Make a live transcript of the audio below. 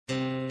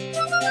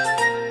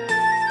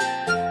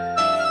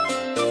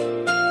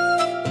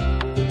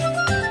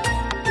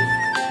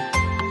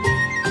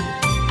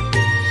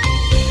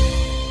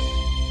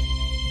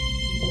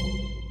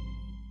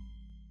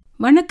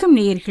வணக்கம்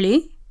நேயர்களே,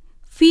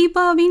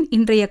 ஃபீபாவின்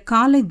இன்றைய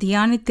காலை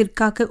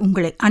தியானத்திற்காக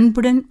உங்களை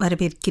அன்புடன்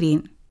வரவேற்கிறேன்.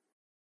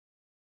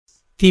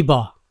 ஃபீபா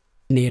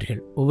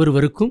நேயர்கள்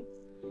ஒவ்வொருவருக்கும்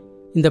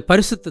இந்த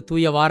பரிசுத்த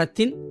தூய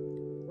வாரத்தின்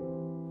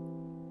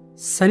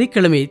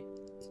சனிக்கிழமை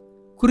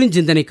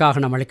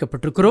குறுஞ்சிந்தனைக்காக நாம்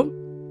அழைக்கப்பட்டிருக்கிறோம்.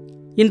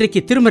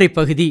 இன்றைக்கு திருமறை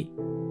பகுதி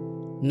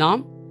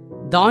நாம்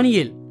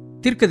தானியேல்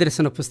தீர்க்க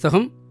தரிசன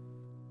புஸ்தகம்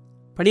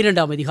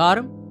 12ஆம்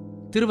அதிகாரம்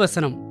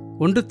திருவசனம்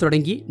 1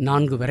 தொடங்கி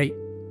 4 வரை.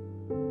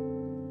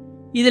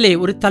 இதிலே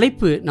ஒரு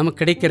தலைப்பு நமக்கு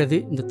கிடைக்கிறது.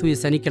 இந்த தூய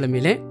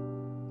சனிக்கிழமையிலே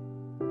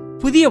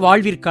புதிய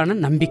வாழ்விற்கான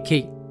நம்பிக்கை,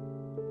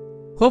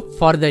 hope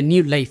for the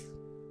new life,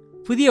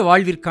 புதிய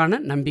வாழ்விற்கான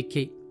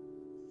நம்பிக்கை.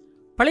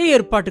 பழைய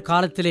ஏற்பாட்டு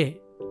காலத்திலே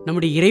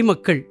நம்முடைய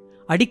இறைமக்கள்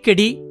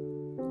அடிக்கடி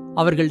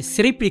அவர்கள்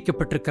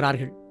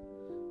சிறைப்பிடிக்கப்பட்டிருக்கிறார்கள்.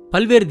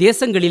 பல்வேறு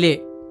தேசங்களிலே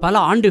பல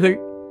ஆண்டுகள்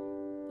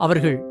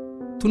அவர்கள்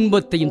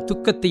துன்பத்தையும்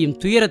துக்கத்தையும்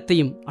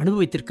துயரத்தையும்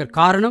அனுபவித்திருக்கிற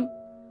காரணம்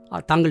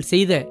தாங்கள்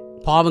செய்த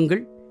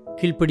பாவங்கள்,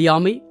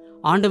 கீழ்ப்படியாமை,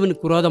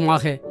 ஆண்டவனுக்கு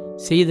விரோதமாக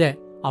செய்த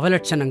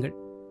அவலட்சணங்கள்.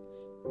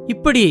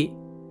 இப்படி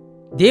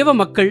தேவ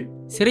மக்கள்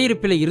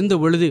சிறையிருப்பில் இருந்த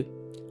பொழுது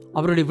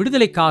அவருடைய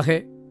விடுதலைக்காக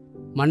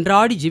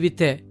மன்றாடி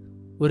ஜெபித்த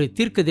ஒரு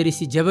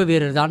தீர்க்கதரிசி ஜெப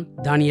வீரர் தான்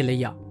தானியேல்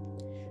ஐயா.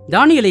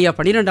 தானியேல் ஐயா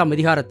 12ஆம்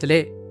அதிகாரத்திலே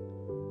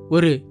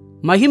ஒரு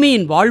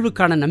மகிமையின்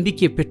வாழ்வுக்கான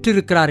நம்பிக்கையை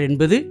பெற்றிருக்கிறார்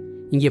என்பது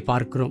இங்கே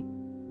பார்க்கிறோம்.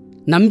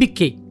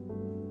 நம்பிக்கை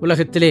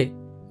உலகத்திலே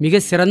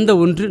மிக சிறந்த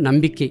ஒன்று.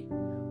 நம்பிக்கை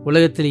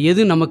உலகத்தில்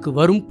எது நமக்கு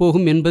வரும்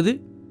போகும் என்பது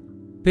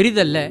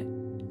பெரிதல்ல,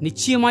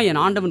 நிச்சயமாய் என்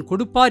ஆண்டவன்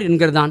கொடுப்பார்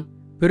என்கிறதான்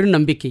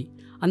பெருநம்பிக்கை.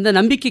 அந்த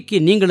நம்பிக்கைக்கு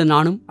நீங்களும்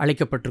நானும்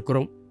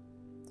அழைக்கப்பட்டிருக்கிறோம்.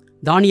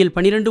 தானியேல்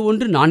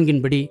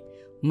 12:1-4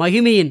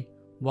 மகிமையின்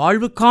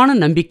வாழ்வுக்கான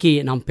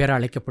நம்பிக்கையை நாம் பெற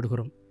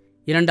அழைக்கப்படுகிறோம்.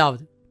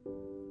 இரண்டாவது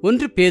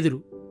 1 பேதுரு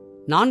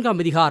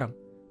 4ஆம் அதிகாரம்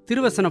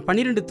திருவசனம்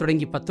 12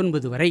 தொடங்கி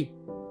 19 வரை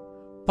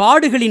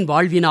பாடுகளின்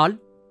வாழ்வினால்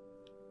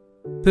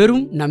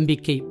பெரும்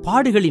நம்பிக்கை.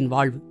 பாடுகளின்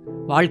வாழ்வு,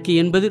 வாழ்க்கை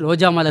என்பது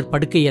ரோஜா மலர்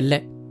படுக்கை அல்ல.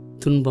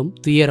 துன்பம்,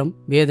 துயரம்,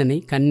 வேதனை,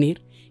 கண்ணீர்,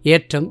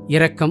 ஏற்றம்,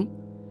 இரக்கம்,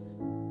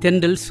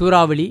 தென்றல்,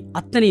 சூறாவளி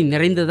அத்தனை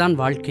நிறைந்ததான்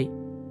வாழ்க்கை.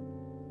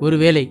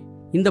 ஒருவேளை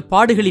இந்த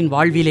பாடுகளின்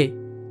வாழ்விலே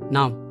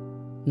நாம்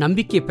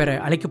நம்பிக்கை பெற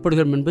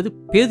அழைக்கப்படுகிறோம் என்பது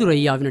பேதுரு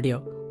ஐயாவினுடைய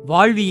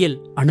வாழ்வியல்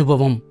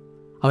அனுபவம்.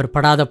 அவர்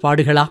படாத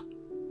பாடுகளா?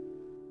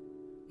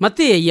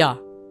 மத்தேயு ஐயா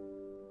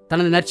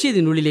தனது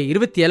நற்செய்தி நூலிலே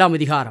 27ஆம்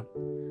அதிகாரம்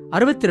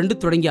 62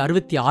 தொடங்கி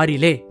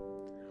 66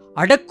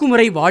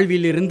 அடக்குமுறை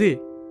வாழ்விலிருந்து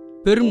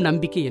பெரும்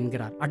நம்பிக்கை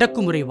என்கிறார்.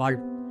 அடக்குமுறை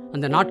வாழ்வு.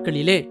 அந்த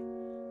நாட்களிலே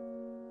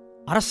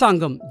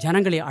அரசாங்கம்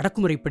ஜனங்களை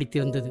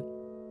அடக்குமுறைப்படுத்தியிருந்தது.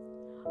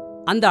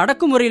 அந்த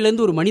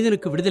அடக்குமுறையிலிருந்து ஒரு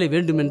மனிதனுக்கு விடுதலை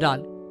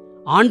வேண்டுமென்றால்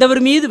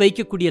ஆண்டவர் மீது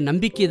வைக்கக்கூடிய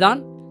நம்பிக்கைதான்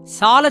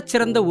சாலச்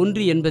சிறந்த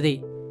ஒன்று என்பதை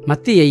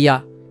மத்தேயு ஐயா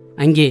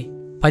அங்கே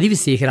பதிவு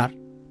செய்கிறார்.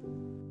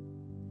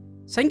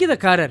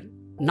 சங்கீதக்காரர்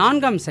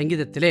 4ஆம்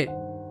சங்கீதத்திலே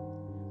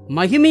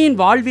மகிமையின்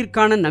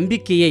வாழ்விற்கான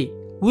நம்பிக்கையை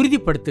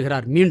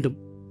உறுதிப்படுத்துகிறார். மீண்டும்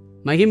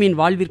மகிமையின்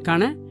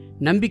வாழ்விற்கான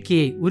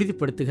நம்பிக்கையை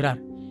உறுதிப்படுத்துகிறார்.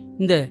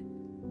 இந்த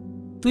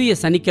தூய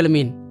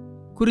சனிக்கிழமையின்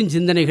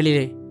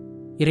குறுஞ்சிந்தனைகளிலே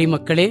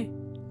இறைமக்களே,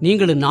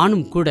 நீங்களும்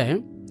நானும் கூட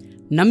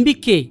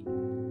நம்பிக்கை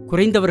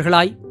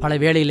குறைந்தவர்களாய் பல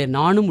வேளையிலே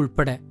நானும்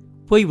உட்பட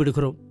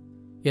போய்விடுகிறோம்.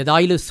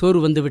 ஏதாயிலும் சோறு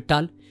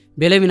வந்துவிட்டால்,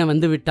 பலவீனம்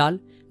வந்துவிட்டால்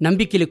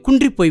நம்பிக்கையிலே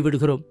குன்றி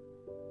போய்விடுகிறோம்.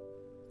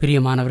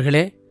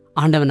 பிரியமானவர்களே,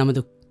 ஆண்டவன்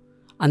நமது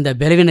அந்த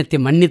பலவீனத்தை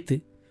மன்னித்து,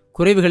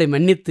 குறைவுகளை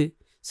மன்னித்து,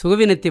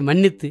 சுகவீனத்தை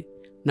மன்னித்து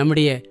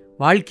நம்முடைய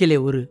வாழ்க்கையிலே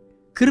ஒரு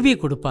கிருபையை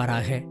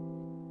கொடுப்பாராக.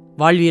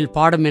 வாழ்வியல்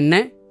பாடம் என்ன?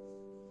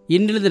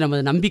 இன்றிலிருந்து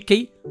நமது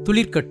நம்பிக்கை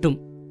துளிர்க்கட்டும்.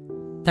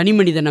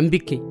 தனிமனித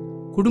நம்பிக்கை,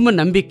 குடும்ப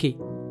நம்பிக்கை,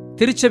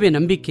 திருச்சபை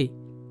நம்பிக்கை,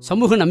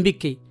 சமூக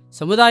நம்பிக்கை,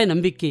 சமுதாய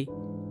நம்பிக்கை,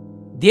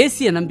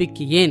 தேசிய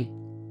நம்பிக்கை, ஏன்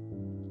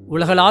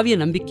உலகளாவிய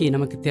நம்பிக்கை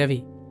நமக்கு தேவை.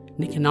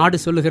 இன்னைக்கு நாடு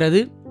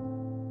சொல்லுகிறது,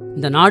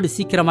 இந்த நாடு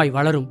சீக்கிரமாய்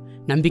வளரும்,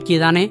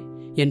 நம்பிக்கைதானே.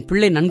 என்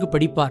பிள்ளை நன்கு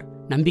படிப்பார்,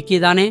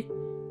 நம்பிக்கைதானே.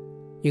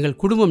 எங்கள்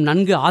குடும்பம்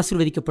நன்கு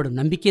ஆசீர்வதிக்கப்படும்,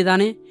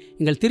 நம்பிக்கைதானே.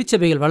 எங்கள்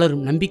திருச்சபைகள்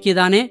வளரும்,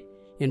 நம்பிக்கைதானே.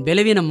 என்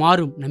பலவீனம்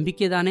மாறும்,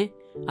 நம்பிக்கைதானே.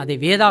 அதை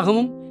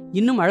வேதாகமும்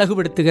இன்னும்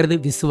அழகுபடுத்துகிறது,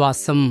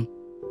 விசுவாசம்.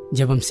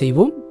 ஜெபம்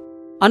செய்வோம்.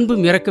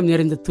 அன்பும் இரக்கம்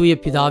நிறைந்த தூய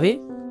பிதாவே,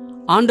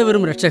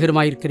 ஆண்டவரும்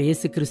இரட்சகருமாயிருக்கிற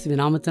இயேசு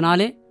கிறிஸ்துவின்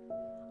நாமத்தினாலே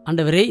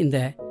ஆண்டவரே, இந்த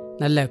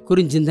நல்ல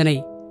குறுஞ்சிந்தனை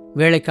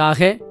வேளைக்காக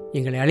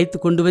எங்களை அழைத்து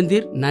கொண்டு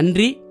வந்தீர்.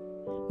 நன்றி.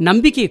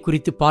 நம்பிக்கையை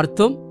குறித்து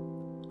பார்த்தோம்.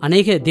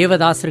 அநேக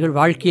தேவதாசர்கள்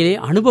வாழ்க்கையிலே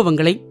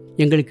அனுபவங்களை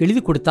எங்களுக்கு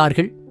எழுதி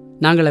கொடுத்தார்கள்.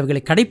 நாங்கள்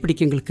அவைகளை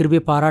கடைப்பிடிக்க எங்கள்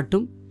கிருபை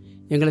பாராட்டும்.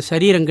 எங்கள்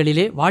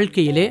சரீரங்களிலே,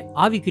 வாழ்க்கையிலே,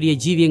 ஆவிக்குரிய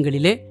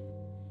ஜீவியங்களிலே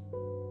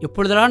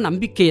எப்பொழுதெல்லாம்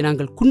நம்பிக்கையை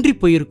நாங்கள் குன்றி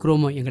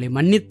போயிருக்கிறோமோ எங்களை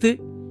மன்னித்து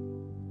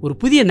ஒரு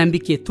புதிய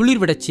நம்பிக்கையை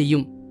துளிர்விடச்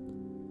செய்யும்.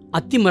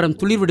 அத்திமரம்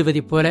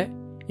துளிர்விடுவதைப் போல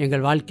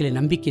எங்கள் வாழ்க்கையில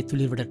நம்பிக்கை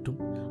துளிர்விடட்டும்.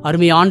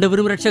 அருமை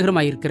ஆண்டவரும்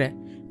இரட்சகருமாயிருக்கிற,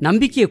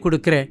 நம்பிக்கையை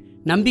கொடுக்கிற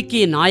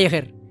நம்பிக்கையின்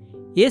நாயகர்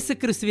இயேசு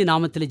கிறிஸ்துவின்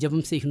நாமத்திலே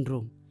ஜெபம்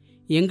செய்கின்றோம்.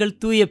 எங்கள்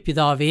தூய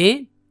பிதாவே,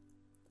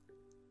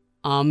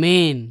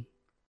 ஆமேன்.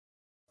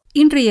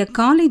 இன்றைய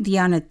காலை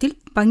தியானத்தில்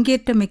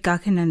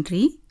பங்கேற்றமைக்காக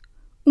நன்றி.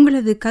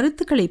 உங்களது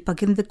கருத்துக்களை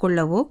பகிர்ந்து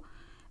கொள்ளவோ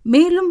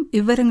மேலும்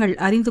விவரங்கள்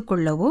அறிந்து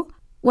கொள்ளவோ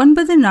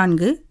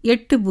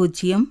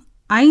 9480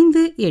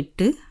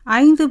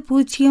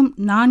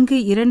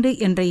 585042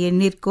 என்ற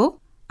எண்ணிற்கோ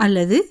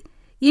அல்லது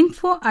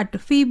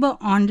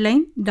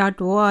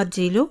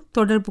info@fibaonline.org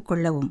தொடர்பு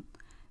கொள்ளவும்.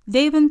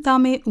 தேவன்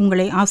தாமே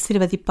உங்களை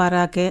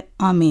ஆசீர்வதிப்பாராக.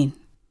 ஆமேன்.